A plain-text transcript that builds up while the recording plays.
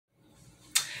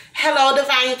Hello,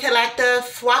 Divine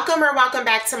Collective. Welcome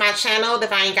back to my channel,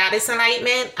 Divine Goddess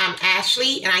Enlightenment. I'm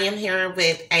Ashley, and I am here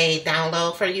with a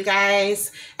download for you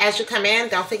guys. As you come in,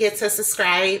 don't forget to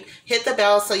subscribe, hit the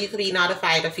bell so you can be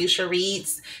notified of future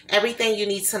reads. Everything you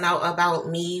need to know about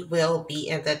me will be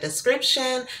in the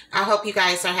description. I hope you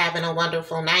guys are having a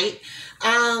wonderful night.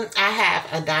 I have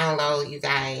a download, you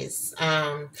guys.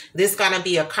 This is going to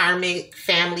be a karmic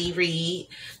family read.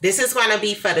 This is going to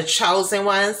be for the chosen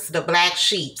ones, the black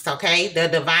sheeps, okay? The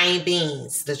divine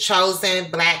beings, the chosen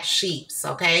black sheeps,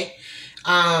 okay?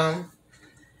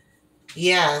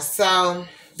 Yeah, so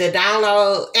the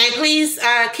download, and please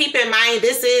keep in mind,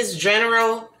 this is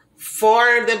general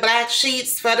for the black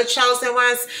sheeps, for the chosen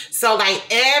ones. So like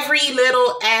every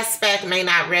little aspect may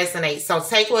not resonate. So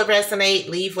take what resonates,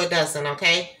 leave what doesn't,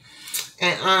 okay?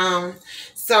 And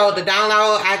so the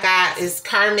download I got is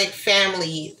karmic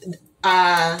family.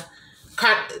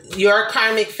 Your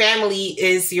karmic family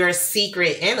is your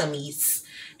secret enemies.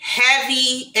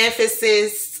 Heavy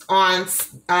emphasis on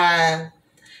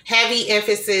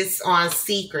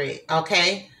secret,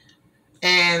 okay?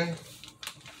 And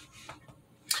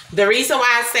the reason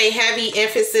why I say heavy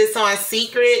emphasis on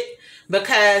secret,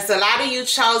 because a lot of you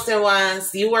chosen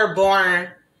ones, you were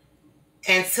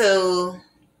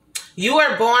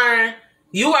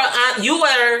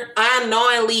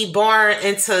unknowingly born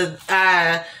into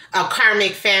a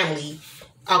karmic family,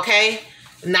 okay?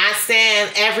 Not saying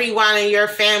everyone in your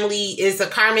family is a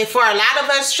karmic. For a lot of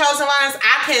us chosen ones,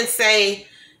 I can say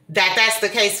that that's the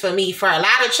case for me. For a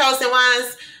lot of chosen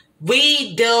ones,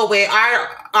 we deal with our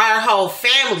whole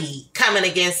family coming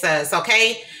against us,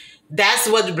 okay? That's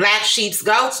what black sheeps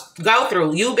go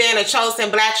through. You being a chosen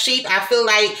black sheep, I feel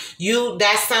like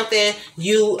that's something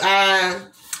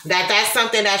that's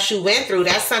something that you went through.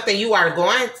 That's something you are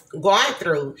going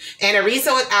through. And the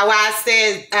reason why I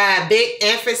said big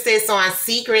emphasis on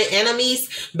secret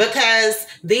enemies, because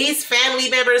these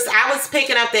family members, I was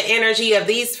picking up the energy of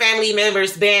these family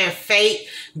members being fake,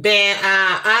 being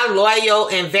unloyal,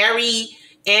 and very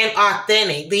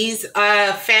inauthentic. These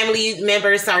family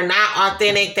members are not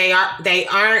authentic. They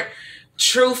aren't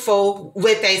truthful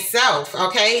with themselves,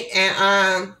 okay?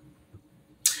 And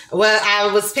what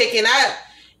I was picking up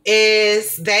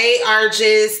is they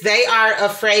are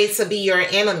afraid to be your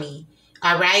enemy,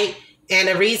 all right? And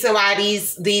the reason why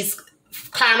these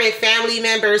karmic family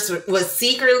members would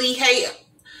secretly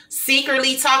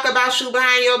talk about you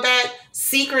behind your back,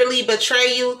 secretly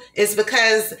betray you, is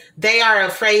because they are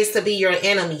afraid to be your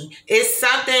enemy. It's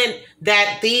something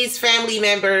that these family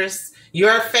members,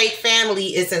 your fake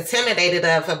family, is intimidated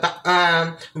of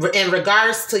in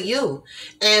regards to you.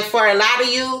 And for a lot of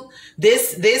you,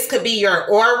 this could be your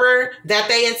aura that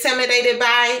they intimidated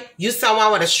by. You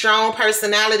someone with a strong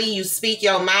personality. You speak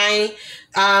your mind.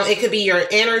 It could be your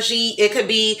energy. It could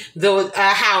be the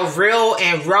how real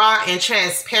and raw and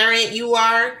transparent you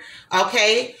are.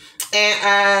 Okay,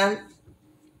 and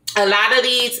a lot of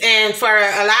these, and for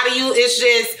a lot of you, it's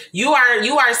just you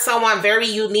are someone very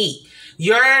unique.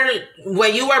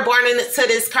 When you were born into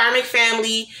this karmic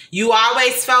family, you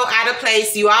always felt out of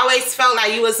place. You always felt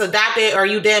like you was adopted or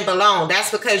you didn't belong. That's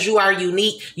because you are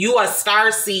unique. You are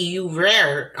starseed. You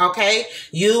rare. Okay.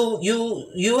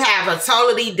 You have a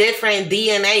totally different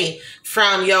DNA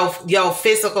from your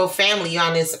physical family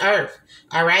on this earth.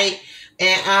 All right.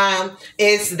 And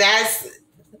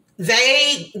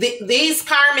these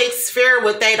karmics fear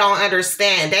what they don't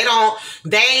understand.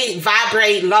 They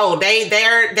vibrate low. They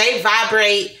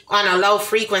vibrate on a low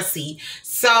frequency.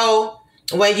 So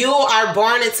when you are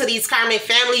born into these karmic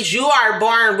families, you are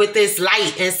born with this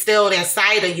light instilled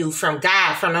inside of you from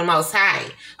God, from the Most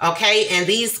High. Okay. And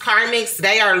these karmics,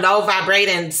 they are low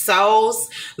vibrating souls,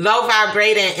 low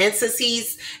vibrating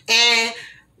entities. And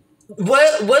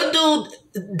what do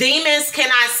demons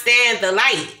cannot stand the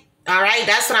light? All right,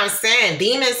 that's what I'm saying.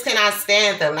 Demons cannot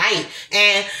stand the light.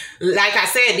 And like I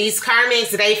said, these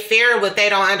karmics, they fear what they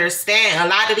don't understand. A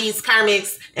lot of these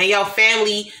karmics and your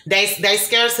family, they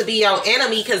scared to be your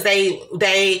enemy because they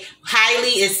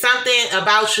it's something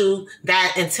about you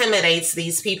that intimidates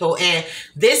these people. And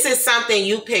this is something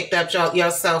you picked up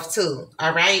yourself too.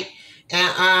 All right.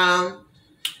 And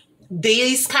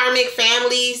these karmic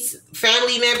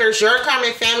family members, your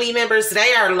karmic family members,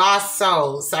 they are lost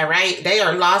souls, all right? They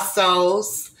are lost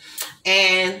souls,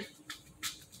 and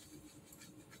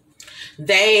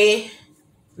they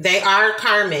are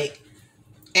karmic,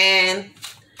 and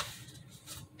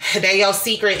they your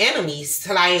secret enemies.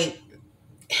 Like,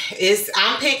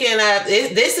 I'm picking up,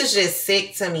 this is just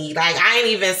sick to me. Like, I ain't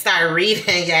even start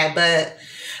reading yet, but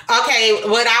Okay,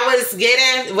 what I was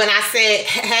getting when I said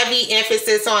heavy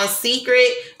emphasis on secret,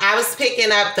 I was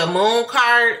picking up the moon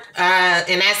card,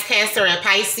 and that's Cancer and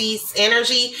Pisces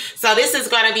energy. So this is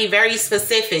going to be very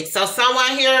specific. So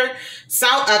someone here,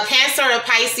 a Cancer or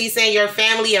Pisces in your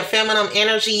family, a feminine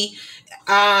energy,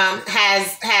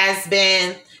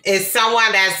 is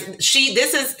someone that's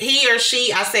this is he or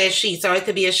she. I said she, so it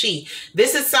could be a she.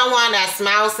 This is someone that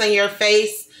smiles in your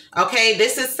face. Okay,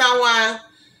 this is someone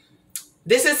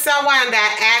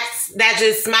that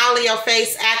just smile in your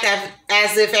face, act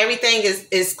as if everything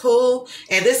is cool.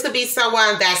 And this could be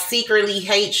someone that secretly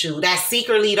hates you, that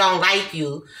secretly don't like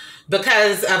you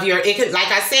because of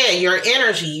like I said, your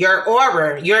energy, your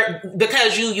aura,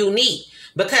 because you unique,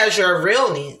 because your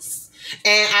realness.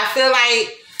 And I feel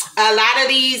like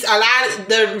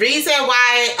the reason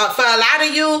why, for a lot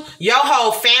of you, your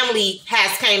whole family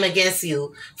has came against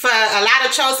you. For a lot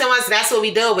of chosen ones, that's what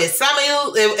we deal with. Some of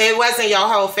you, it wasn't your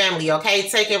whole family, okay?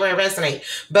 Take it where it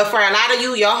resonates. But for a lot of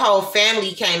you, your whole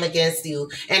family came against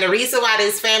you. And the reason why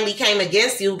this family came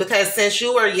against you, because since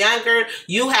you were younger,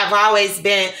 you have always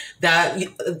been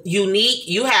the unique,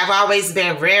 you have always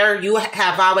been rare, you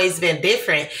have always been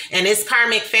different. And this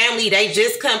karmic family, they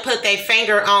just couldn't put their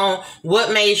finger on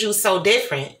what made you so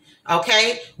different.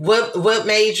 Okay, what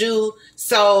made you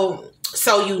so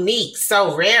unique,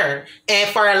 so rare. And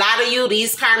for a lot of you,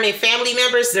 these karmic family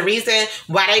members, the reason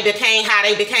why how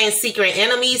they became secret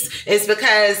enemies is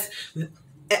because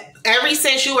ever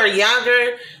since you were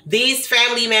younger, these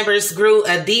family members grew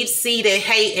a deep-seated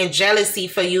hate and jealousy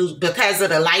for you because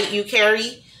of the light you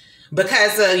carry,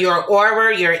 because of your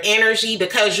aura, your energy,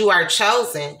 because you are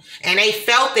chosen. And they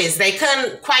felt this. They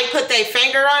couldn't quite put their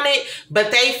finger on it, but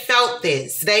they felt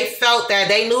this. They felt that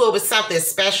they knew it was something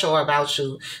special about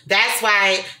you. That's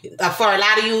why for a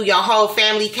lot of you, your whole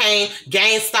family came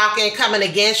gang stalking, coming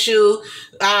against you.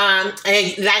 And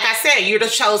like I said, you're the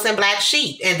chosen black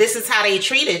sheep. And this is how they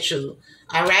treated you.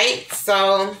 All right?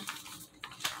 So,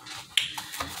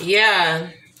 yeah.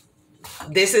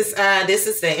 This is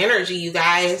the energy, you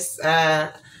guys.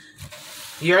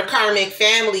 Your karmic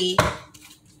family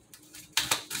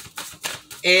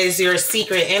is your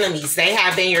secret enemies. They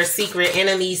have been your secret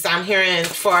enemies. I'm hearing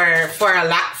for a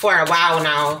while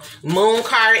now. Moon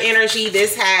card energy.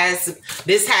 This has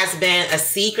been a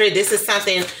secret. This is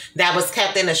something that was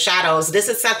kept in the shadows. This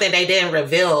is something they didn't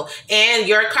reveal. And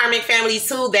your karmic family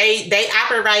too. They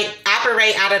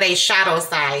operate out of their shadow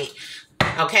side.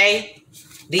 Okay.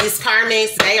 These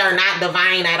karmics, they are not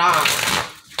divine at all.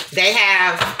 They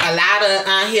have a lot of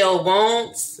unhealed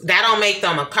wounds. That don't make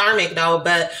them a karmic though,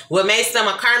 but what makes them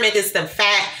a karmic is the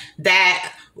fact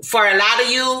that for a lot of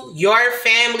you, your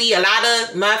family, a lot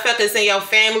of motherfuckers in your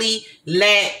family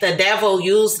let the devil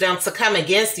use them to come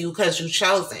against you because you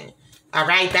chosen. All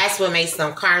right? That's what makes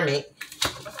them karmic.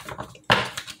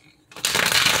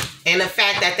 And the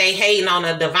fact that they hating on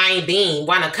a divine being,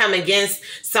 want to come against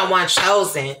someone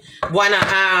chosen, want to,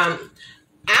 I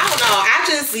don't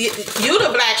know, you the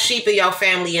black sheep of your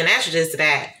family, and that's just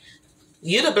that.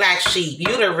 You the black sheep,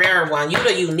 you the rare one, you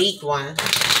the unique one.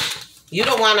 You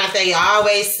the one that they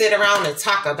always sit around and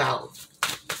talk about.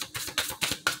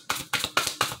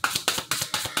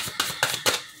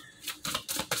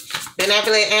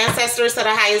 Benevolent ancestors of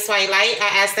the highest white light,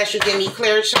 I ask that you give me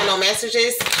clear channel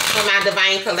messages for my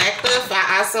divine collective.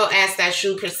 I also ask that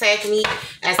you protect me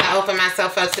as I open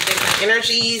myself up to different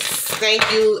energies.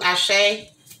 Thank you, Ashe.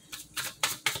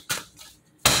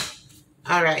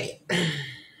 All right.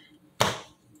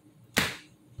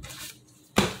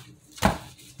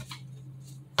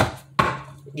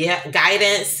 Yeah,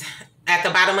 guidance at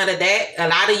the bottom of the deck. A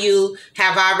lot of you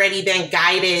have already been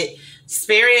guided.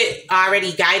 Spirit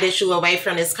already guided you away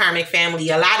from this karmic family.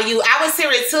 A lot of you, I was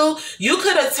hearing too, you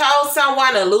could have told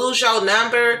someone to lose your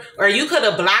number, or you could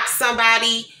have blocked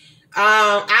somebody.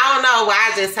 I don't know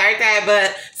why I just heard that,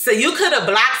 but so you could have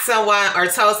blocked someone or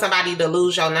told somebody to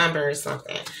lose your number or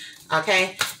something.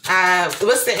 Okay.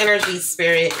 What's the energy,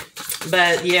 Spirit?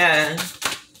 But yeah.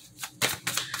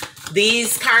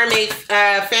 These karmic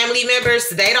family members,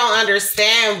 they don't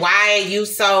understand why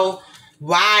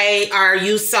are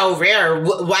you so rare?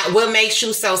 What makes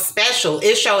you so special?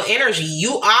 It's your energy.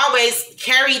 You always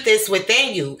carried this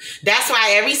within you. That's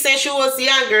why ever since you was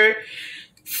younger,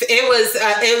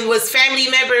 it was family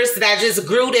members that just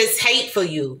grew this hate for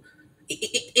you.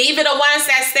 Even the ones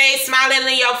that stayed smiling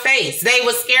in your face, they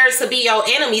were scared to be your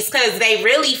enemies because they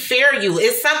really fear you.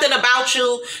 It's something about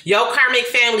you, your karmic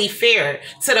family fear,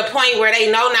 to the point where they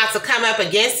know not to come up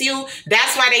against you.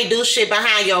 That's why they do shit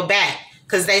behind your back,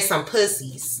 because they some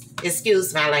pussies.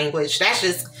 Excuse my language. That's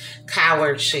just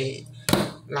coward shit.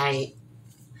 Like,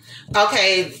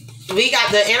 okay, We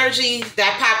got the energy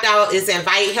that popped out is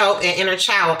invite help and inner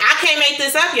child. I can't make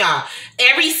this up, y'all.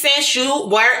 Ever since you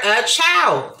were a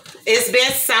child, it's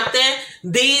been something.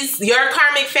 Your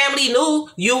karmic family knew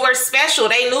you were special.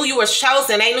 They knew you were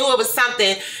chosen. They knew it was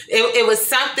something. It was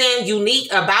something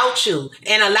unique about you.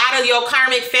 And a lot of your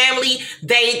karmic family,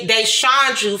 they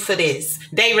shunned you for this.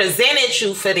 They resented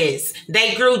you for this.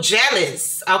 They grew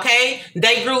jealous. Okay,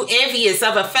 they grew envious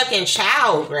of a fucking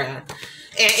child, bruh.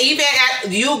 And even at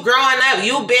you growing up,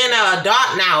 you been an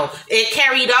adult now, it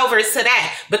carried over to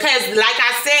that. Because like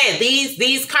I said,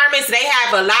 these karmics, they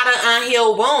have a lot of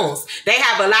unhealed wounds. They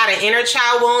have a lot of inner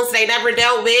child wounds they never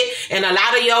dealt with. And a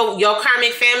lot of your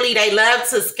karmic family, they love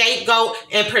to scapegoat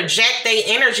and project their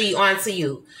energy onto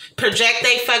you. Project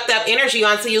they fucked up energy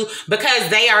onto you because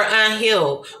they are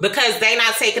unhealed. Because they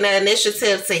not taking the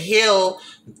initiative to heal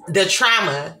the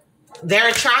trauma.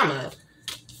 Their trauma.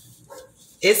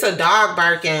 It's a dog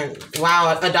barking.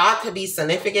 Wow, a dog could be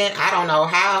significant. I don't know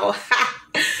how.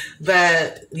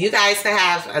 But you guys can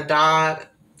have a dog.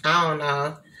 I don't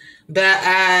know.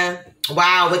 But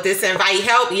wow, with this invite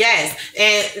help, yes.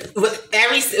 And with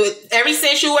every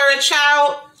since you were a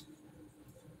child,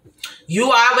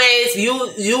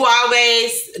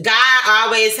 God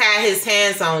always had his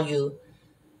hands on you.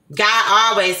 God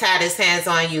always had his hands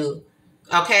on you.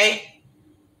 Okay?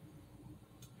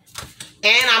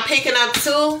 And I'm picking up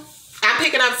too.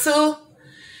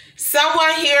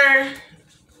 Someone here,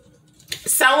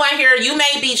 you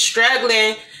may be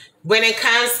struggling when it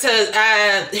comes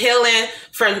to healing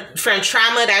from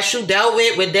trauma that you dealt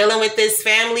with dealing with this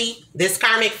family, this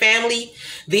karmic family.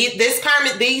 This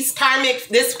karmic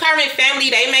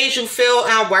family, they made you feel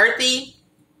unworthy.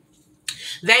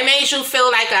 They made you feel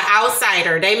like an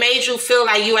outsider. They made you feel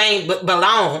like you ain't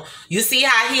belong. You see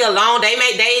how he alone? They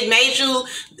made you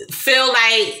feel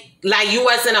like you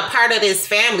wasn't a part of this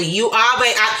family. You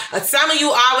always, some of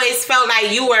you always felt like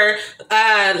you were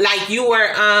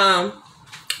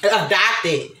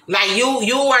adopted. Like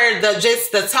you were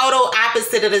just the total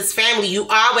opposite of this family. You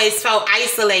always felt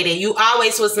isolated. You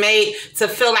always was made to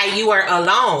feel like you were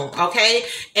alone. Okay.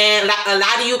 And a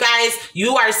lot of you guys,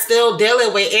 you are still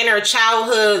dealing with inner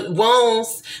childhood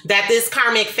wounds that this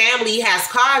karmic family has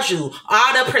caused you.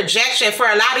 All the projection for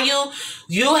a lot of you,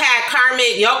 you had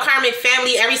your karmic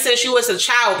family ever since you was a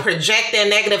child projecting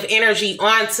negative energy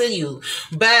onto you.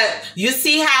 But you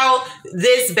see how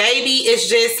this baby is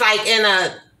just like in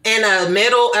the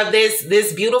middle of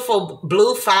this beautiful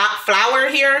blue flower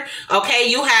here. Okay,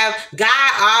 you have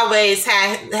God always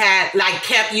had like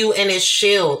kept you in his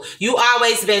shield. You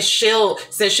always been shield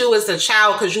since you was a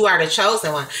child because you are the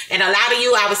chosen one. And a lot of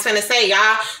you, I was finna say,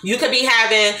 y'all, you could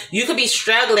be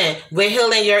struggling with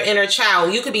healing your inner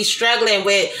child. You could be struggling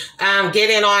with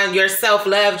getting on your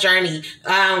self-love journey,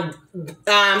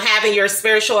 having your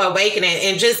spiritual awakening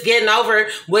and just getting over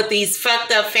what these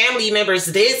fucked up family members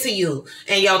did to you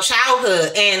in your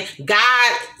childhood. And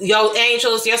God, your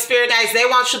angels, your spirit guides, they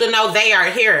want you to know they are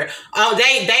here. Oh,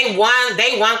 they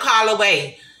one call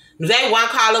away. They one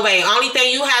call away. Only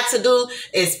thing you have to do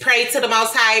is pray to the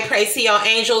Most High, pray to your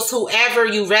angels, whoever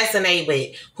you resonate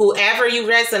with,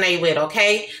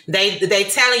 okay? They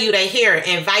telling you they here,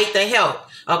 invite the help.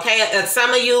 Okay,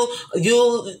 some of you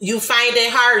find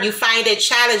it hard, you find it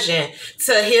challenging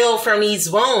to heal from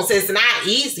these wounds. It's not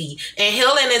easy. And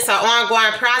healing is an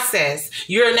ongoing process.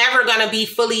 You're never going to be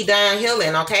fully done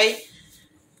healing, okay?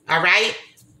 All right?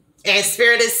 And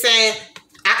Spirit is saying,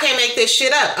 I can't make this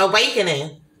shit up.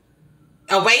 Awakening.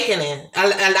 A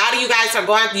lot of you guys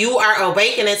you are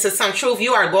awakening to some truth.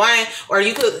 You are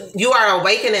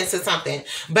awakening to something.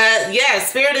 But yeah,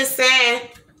 Spirit is saying,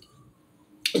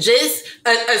 just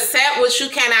accept what you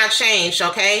cannot change,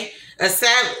 okay?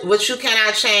 Accept what you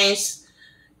cannot change.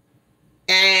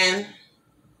 And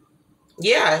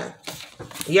yeah,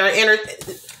 your inner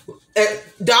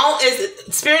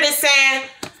Spirit is saying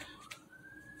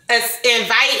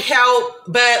invite help,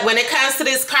 but when it comes to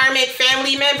this karmic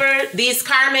family member, these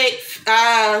karmic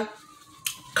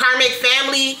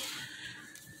family,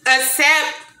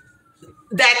 accept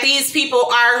that these people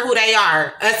are who they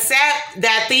are. Accept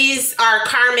that these are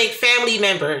karmic family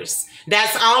members.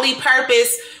 That's only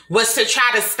purpose was to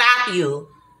try to stop you.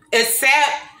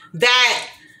 Accept that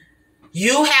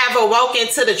you have awoken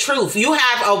to the truth. You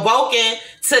have awoken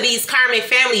to these karmic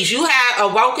families. You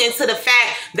have awoken to the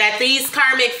fact that these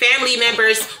karmic family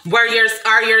members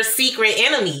are your secret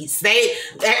enemies.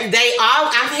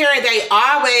 I'm hearing they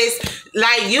always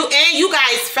like you, and you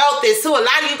guys felt this too. A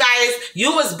lot of you guys,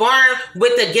 you was born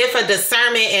with the gift of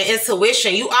discernment and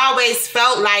intuition. You always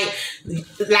felt like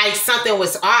something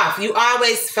was off. You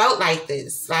always felt like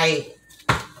this, like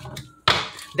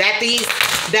that these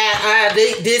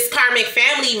this karmic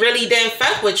family really didn't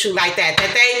fuck with you like that.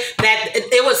 That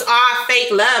it was all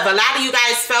fake love. A lot of you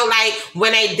guys felt like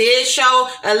when they did show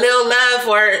a little love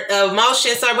or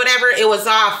emotions or whatever, it was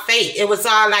all fake. It was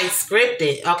all like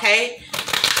scripted, okay?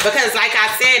 Because like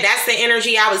I said, that's the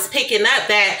energy I was picking up,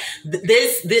 that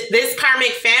this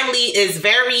karmic family is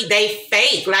they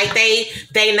fake. Like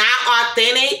they not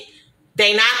authentic.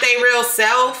 They not their real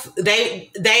self. They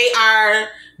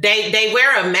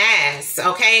wear a mask,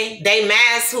 okay? They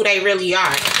mask who they really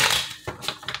are.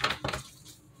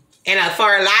 And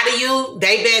for a lot of you,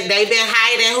 they've been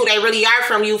hiding who they really are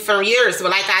from you for years. But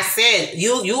like I said,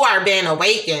 you are being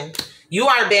awakened. You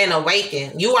are being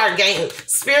awakened. You are gaining.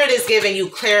 Spirit is giving you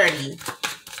clarity.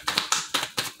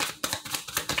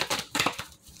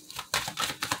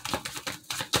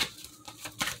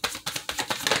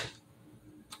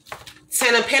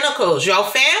 Ten of Pentacles, your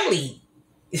family.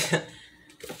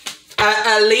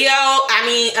 A Leo,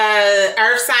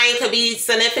 Earth sign could be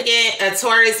significant. A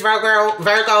Taurus,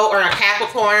 Virgo, or a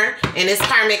Capricorn. And this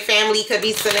karmic family could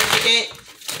be significant.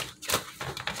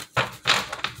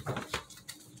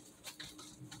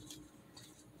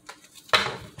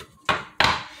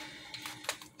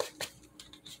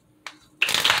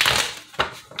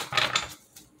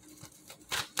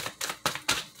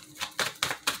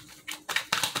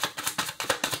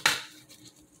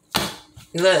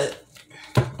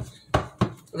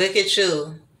 Look at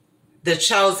you, the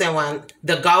chosen one,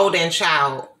 the golden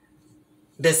child,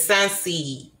 the sun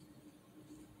seed,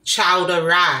 child of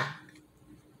Ra.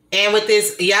 And with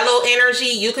this yellow energy,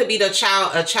 you could be a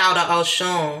child of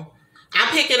Oshun. I'm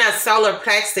picking up solar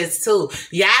plexus too.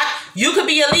 Yeah, you could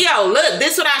be a Leo. Look,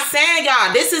 this is what I'm saying,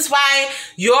 y'all. This is why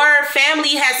your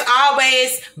family has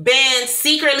always been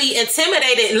secretly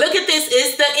intimidated. Look at this.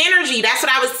 It's the energy. That's what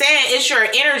I was saying. It's your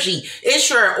energy. It's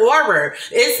your aura.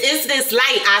 It's this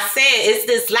light. I said it's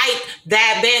this light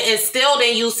that been instilled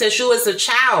in you since you was a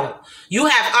child. You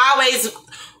have always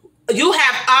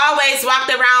walked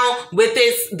around with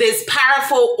this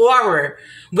powerful aura.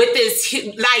 With this,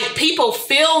 like, people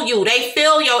feel you. They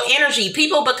feel your energy.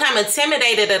 People become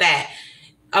intimidated of that.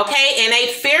 Okay? And they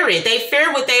fear it. They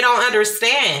fear what they don't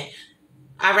understand.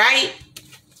 All right?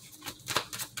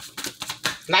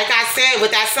 Like I said,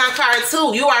 with that sun card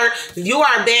too, you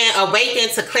are being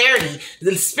awakened to clarity.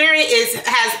 The spirit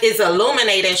is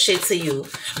illuminating shit to you.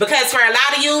 Because for a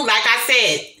lot of you, like I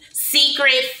said,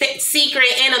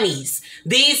 secret enemies.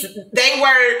 They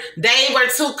were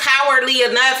too cowardly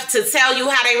enough to tell you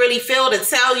how they really feel, to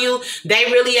tell you they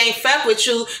really ain't fuck with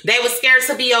you. They were scared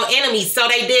to be your enemy, so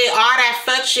they did all that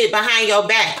fuck shit behind your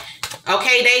back.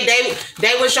 Okay,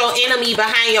 they was your enemy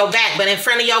behind your back, but in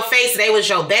front of your face, they was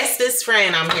your bestest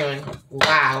friend. I'm hearing.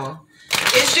 Wow,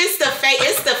 it's just the fake.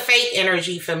 It's the fake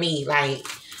energy for me. Like,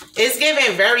 it's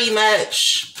giving very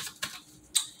much.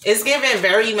 It's giving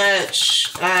very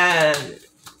much.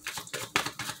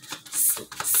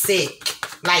 Sick,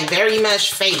 like very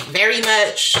much fake, very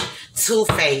much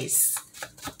two-faced.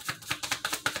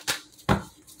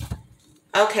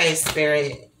 Okay,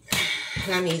 spirit,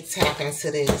 let me tap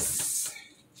into this.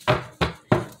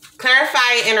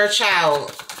 Clarify inner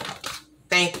child.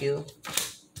 Thank you.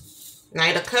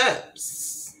 Knight of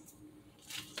Cups.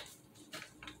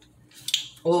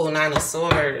 Oh, Nine of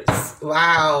Swords.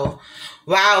 Wow,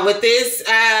 with this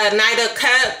Knight of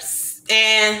Cups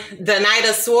and the Knight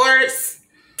of Swords.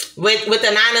 With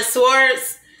the Nine of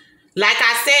Swords, like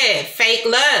I said, fake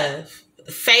love,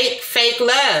 fake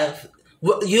love.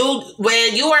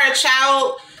 When you are a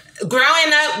child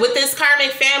growing up with this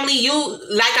karmic family,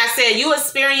 like I said, you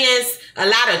experience a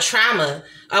lot of trauma.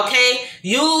 Okay,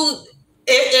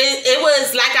 it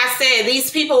was like I said, these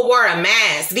people wore a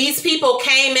mask. These people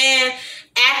came in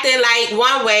acting like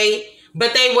one way,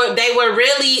 but they were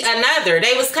really another.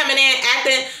 They was coming in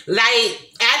acting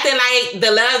like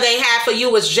the love they had for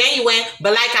you was genuine.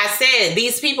 But like I said,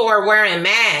 these people were wearing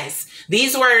masks.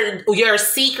 These were your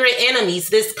secret enemies,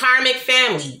 this karmic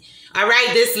family. All right.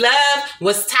 This love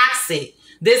was toxic.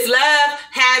 This love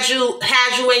had you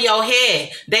in your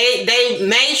head. They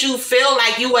made you feel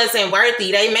like you wasn't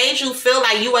worthy. They made you feel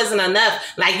like you wasn't enough,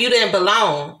 like you didn't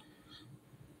belong.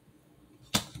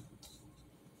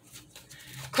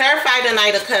 Clarify the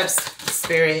Knight of Cups,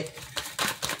 spirit.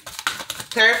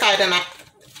 Clarify the Knight.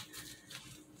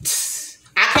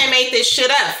 I can't make this shit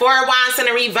up. Four of Wands in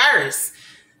the reverse.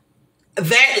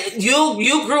 that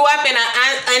you grew up in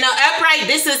an upright.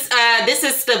 This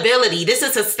is stability. This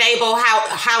is a stable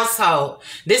household.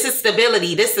 This is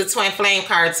stability. This is the twin flame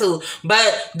card too,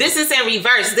 but this is in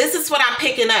reverse. This is what I'm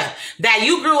picking up, that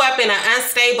you grew up in an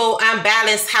unstable,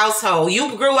 unbalanced household.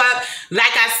 You grew up,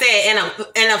 like I said,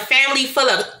 in a family full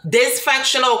of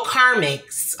dysfunctional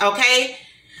karmics. Okay,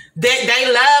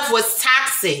 their love was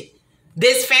toxic.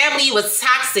 This family was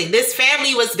toxic. This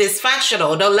family was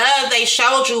dysfunctional. The love they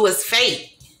showed you was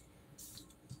fake.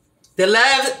 The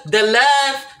love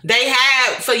they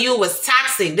had for you was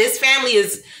toxic. This family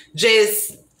is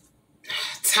just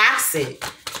toxic.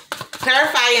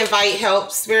 Clarify, invite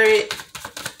help, Spirit.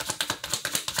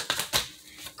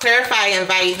 Clarify,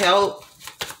 invite help.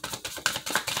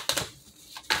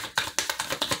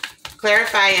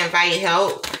 Clarify, invite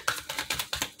help.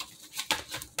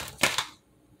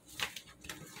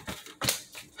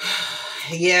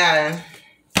 Yeah.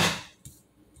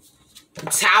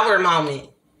 Tower moment.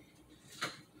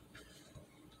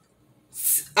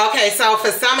 Okay, so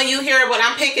for some of you here, what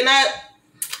I'm picking up,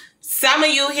 some of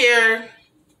you here,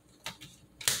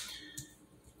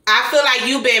 I feel like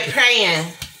you've been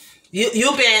praying.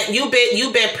 You've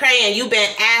been praying. You've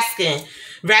been asking.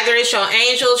 Whether it's your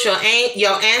angels,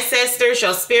 your ancestors,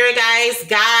 your spirit guides,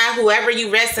 God, whoever you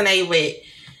resonate with,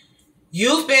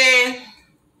 you've been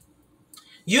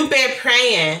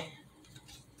praying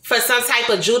for some type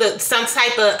of justice,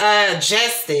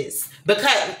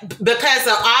 because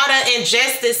of all the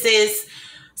injustices.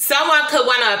 Someone could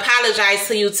want to apologize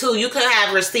to you too. You could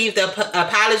have received an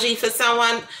apology for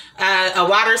someone, a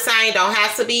water sign, don't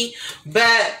have to be,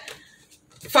 but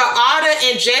for all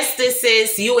the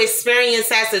injustices you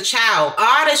experienced as a child,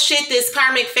 all the shit this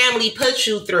karmic family put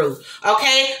you through,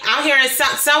 okay? I'm hearing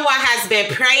someone has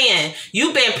been praying.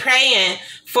 You've been praying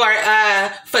for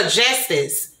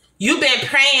justice. You've been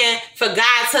praying for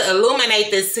God to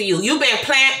illuminate this to you. You've been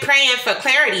praying for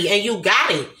clarity, and you got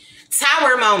it.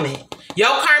 Tower moment.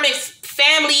 Your karmic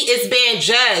family is being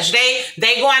judged.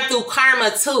 They going through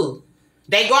karma too.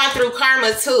 They going through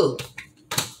karma too.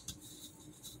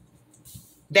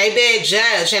 They been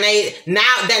judged, and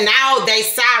now they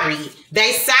sorry.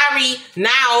 They sorry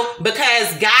now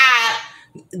because God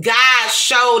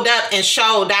showed up and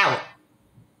showed out.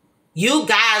 You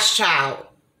God's child.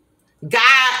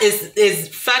 God is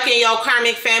fucking your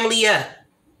karmic family up.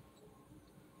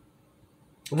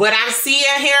 What I'm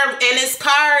seeing here in this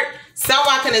card,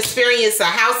 someone can experience a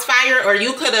house fire, or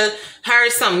you could have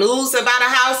heard some news about a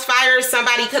house fire.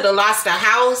 Somebody could have lost a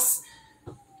house.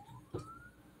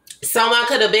 Someone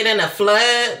could have been in a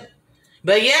flood.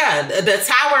 But yeah, the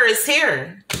tower is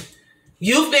here.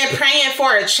 You've been praying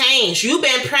for a change. You've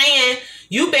been praying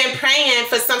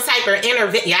for some type of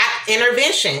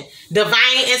intervention.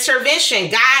 Divine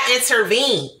intervention. God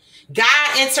intervened.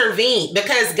 God intervened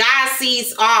because God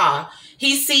sees all.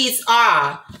 He sees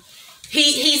all.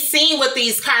 He's seen what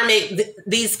these karmic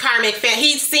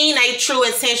he's seen their true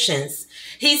intentions.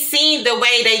 He's seen the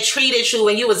way they treated you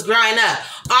when you was growing up.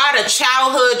 All the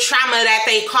childhood trauma that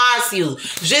they caused you.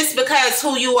 Just because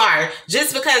who you are.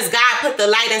 Just because God put the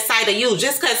light inside of you.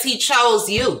 Just because he chose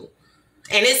you.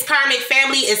 And this karmic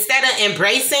family, instead of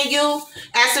embracing you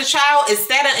as a child,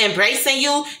 instead of embracing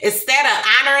you, instead of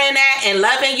honoring that and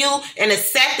loving you and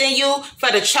accepting you for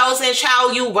the chosen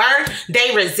child you were,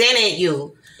 they resented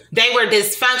you. They were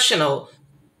dysfunctional.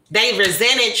 They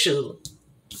resented you.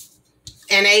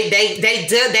 And they getting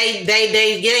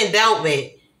dealt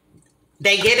with.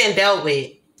 They getting dealt with.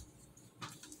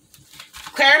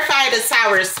 Clarify the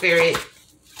tower, Spirit.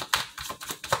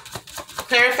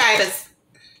 Clarify the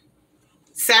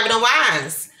Seven of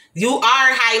Wands. You are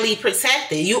highly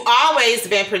protected. You always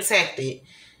been protected.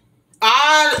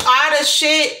 All the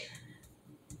shit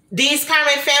these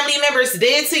karmic family members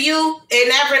did to you, it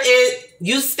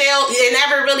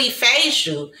never really fazed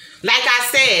you. Like I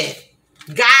said,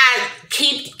 God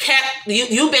kept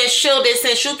you've been shielded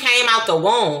since you came out the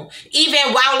womb.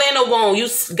 Even while in the womb,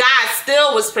 God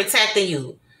still was protecting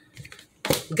you.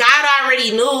 God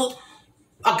already knew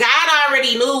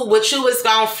what you was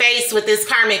gonna face with this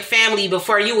karmic family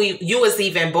before you was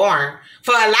even born.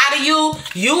 For a lot of you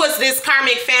was this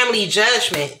karmic family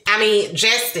justice.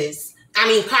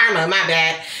 Karma, my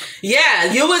bad.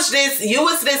 Yeah, you was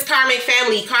this karmic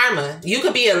family karma. You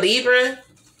could be a Libra.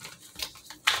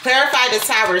 Clarify the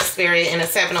tower, Spirit, and the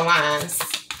Seven of Wands.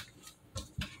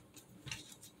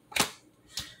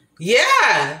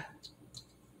 Yeah.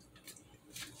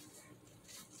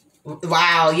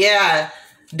 Wow, yeah.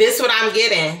 This what I'm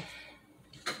getting.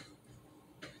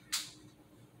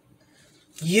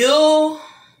 You,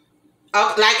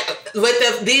 like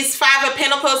with these Five of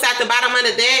Pentacles at the bottom of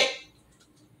the deck,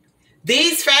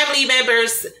 These family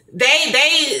members,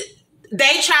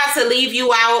 they try to leave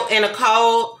you out in a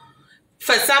cold.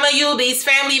 For some of you, these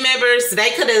family members,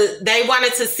 they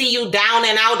wanted to see you down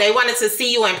and out. They wanted to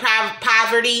see you in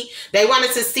poverty. They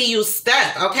wanted to see you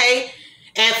stuck, okay?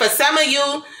 And for some of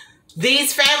you,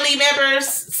 these family members,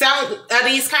 some of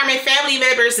these karmic family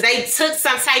members, they took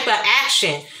some type of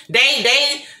action.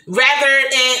 They rather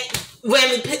than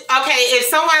if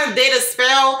someone did a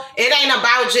spell, it ain't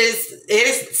about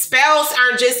spells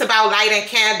aren't just about lighting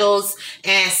candles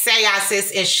and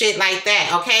seances and shit like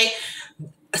that, okay?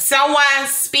 Someone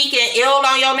speaking ill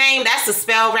on your name, that's a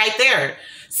spell right there.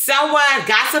 Someone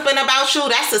gossiping about you,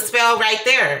 that's a spell right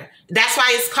there. That's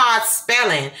why it's called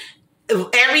spelling.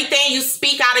 Everything you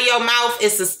speak out of your mouth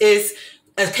is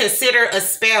considered a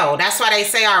spell. That's why they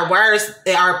say our words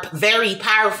are very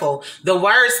powerful. The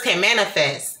words can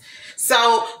manifest.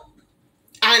 So,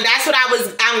 and that's what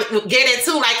I'm getting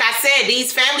to. Like I said,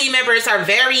 these family members are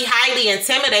very highly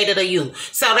intimidated of you.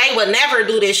 So they would never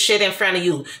do this shit in front of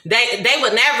you. They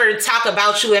would never talk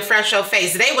about you in front of your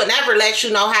face. They would never let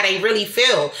you know how they really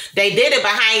feel. They did it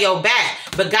behind your back.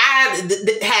 But God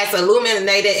has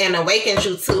illuminated and awakened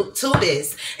you to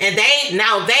this. And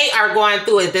now they are going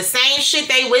through it. The same shit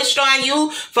they wished on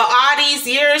you for all these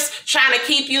years, trying to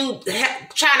keep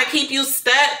you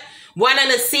stuck,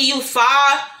 wanting to see you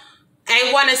fall,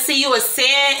 and want to see you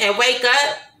ascend and wake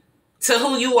up to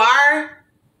who you are.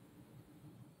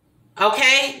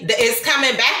 Okay? It's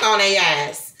coming back on their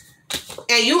ass.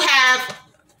 And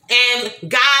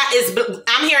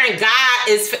I'm hearing God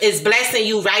is blessing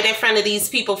you right in front of these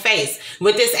people's face.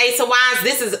 With this Ace of Wands,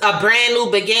 this is a brand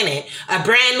new beginning, a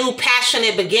brand new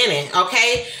passionate beginning,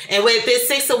 okay? And with this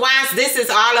Six of Wands, this is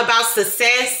all about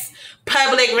success,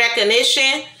 public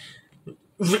recognition,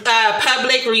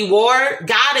 public reward.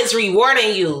 God is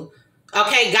rewarding you.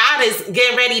 Okay, God is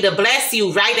getting ready to bless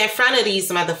you right in front of these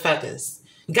motherfuckers.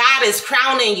 God is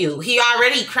crowning you. He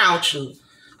already crowned you.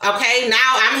 Okay,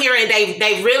 now I'm hearing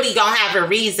they really gonna have a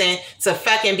reason to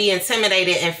fucking be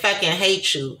intimidated and fucking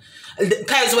hate you.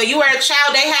 Because when you were a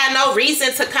child, they had no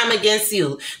reason to come against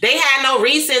you. They had no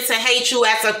reason to hate you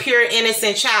as a pure,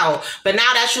 innocent child. But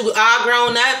now that you all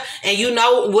grown up and you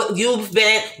know what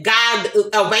God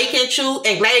awakened you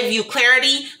and gave you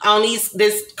clarity on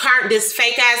this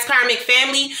fake ass karmic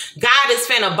family, God is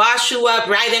finna boss you up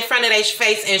right in front of their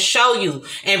face and show you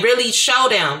and really show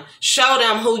them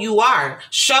who you are.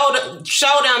 Show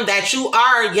them that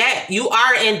you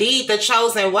are indeed the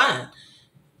chosen one.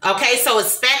 Okay, so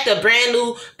expect a brand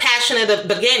new passionate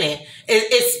beginning.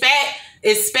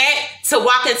 Expect to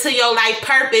walk into your life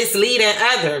purpose, leading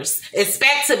others.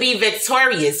 Expect to be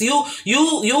victorious. You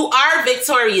are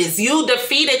victorious. You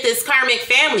defeated this karmic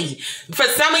family. For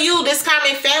some of you, this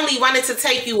karmic family wanted to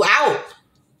take you out.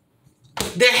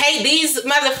 These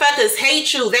motherfuckers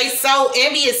hate you. They so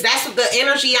envious. That's what the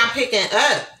energy I'm picking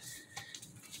up.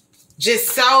 Just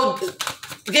so...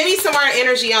 Give me some more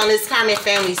energy on this karmic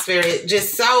family spirit.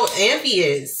 Just so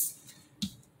envious.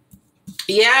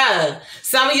 Yeah.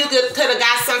 Some of you could have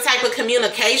got some type of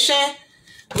communication.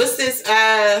 What's this?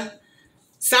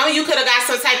 Some of you could have got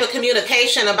some type of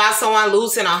communication about someone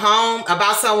losing a home,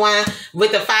 about someone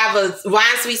with the Five of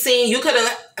Wands we seen. You could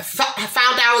have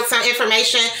found out some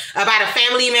information about a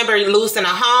family member losing a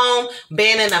home,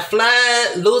 being in a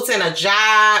flood, losing a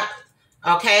job.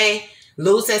 Okay.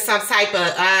 Losing some type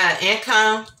of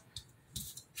income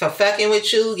for fucking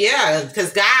with you. Yeah,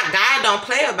 because God don't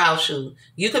play about you.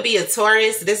 You could be a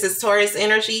Taurus. This is Taurus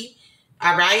energy.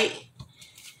 All right.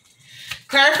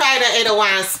 Clarify the Eight of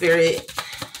Wands, spirit.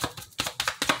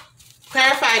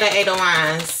 Clarify the Eight of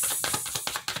Wands.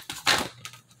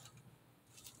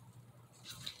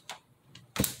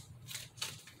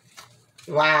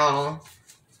 Wow.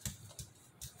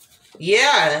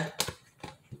 Yeah.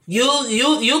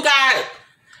 You got,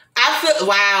 I feel,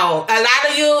 wow, a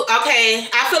lot of you, okay,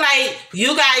 I feel like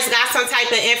you guys got some type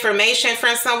of information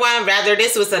from someone, rather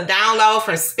this was a download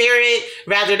from spirit,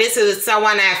 rather this is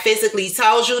someone that physically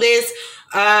told you this,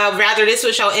 rather this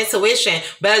was your intuition,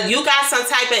 but you got some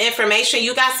type of information,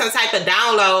 you got some type of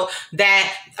download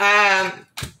that,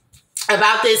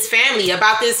 about this family,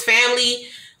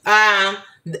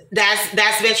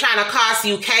 that's been trying to cause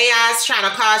you chaos, trying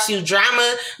to cause you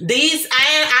drama.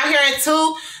 I'm hearing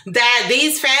too that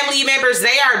these family members,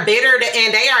 they are bitter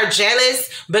and they are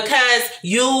jealous because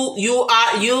you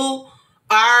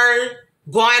are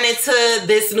going into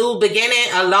this new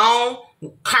beginning alone,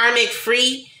 karmic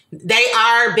free. They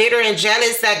are bitter and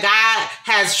jealous that God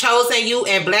has chosen you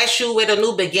and blessed you with a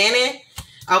new beginning.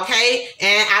 Okay,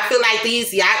 and I feel like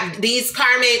these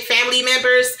karmic family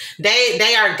members,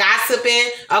 they are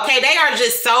gossiping. Okay, they are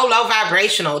just so low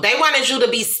vibrational. They wanted you to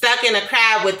be stuck in a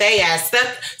crowd with their ass,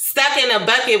 stuck in a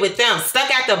bucket with them, stuck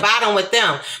at the bottom with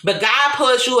them. But God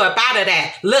pulls you up out of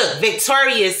that. Look,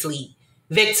 victoriously.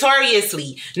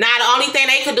 Now the only thing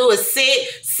they could do is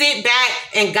sit back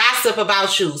and gossip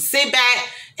about you. Sit back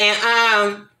and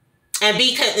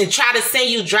try to send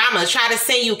you drama, try to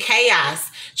send you chaos,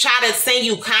 try to send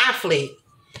you conflict,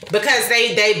 because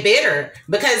they bitter,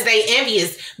 because they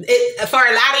envious. For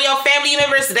a lot of your family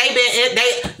members, they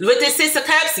with this Six of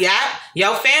Cups, yeah,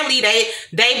 your family, they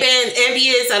been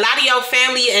envious. A lot of your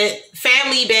family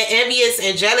been envious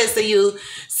and jealous of you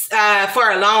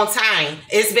for a long time.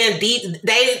 It's been deep.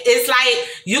 It's like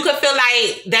you could feel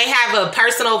like they have a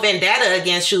personal vendetta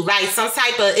against you, like some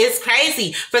type of. It's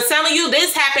crazy for some of you.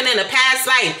 This happened in a past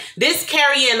life. This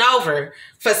carrying over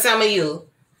for some of you.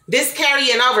 This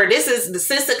carrying over. This is the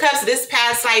Six of Cups. This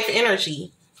past life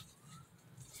energy.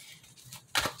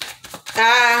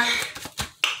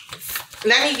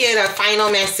 Let me get a final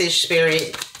message,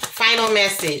 Spirit. Final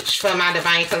message for my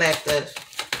Divine Collective.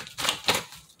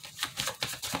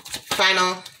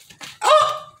 Final.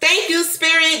 Oh, thank you,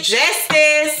 Spirit.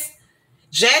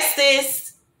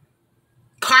 Justice,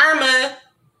 karma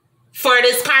for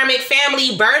this karmic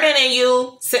family burdening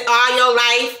you all your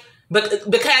life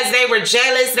because they were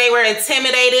jealous, they were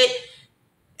intimidated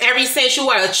ever since you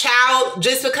were a child,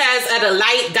 just because of the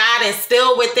light God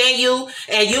instilled within you,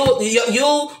 and you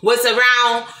was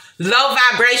around low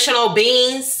vibrational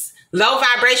beings, low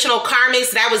vibrational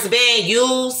karmics that was being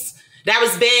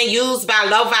used by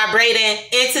low vibrating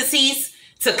entities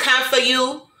to come for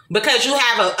you, because you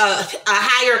have a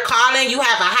higher calling, you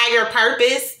have a higher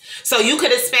purpose. So you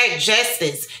could expect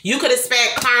justice. You could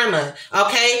expect karma,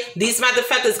 okay? These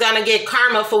motherfuckers gonna get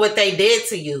karma for what they did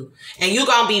to you. And you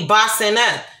gonna be bossing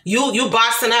up. You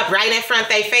bossing up right in front of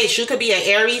their face. You could be an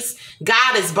Aries.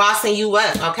 God is bossing you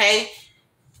up, okay?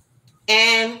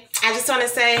 And I just want to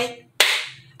say,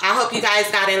 I hope you guys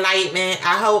got enlightenment.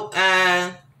 I hope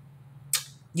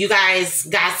you guys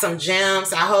got some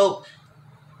gems. I hope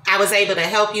I was able to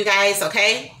help you guys,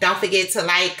 okay? Don't forget to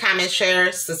like, comment,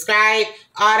 share, subscribe,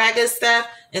 all that good stuff.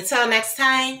 Until next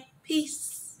time, peace.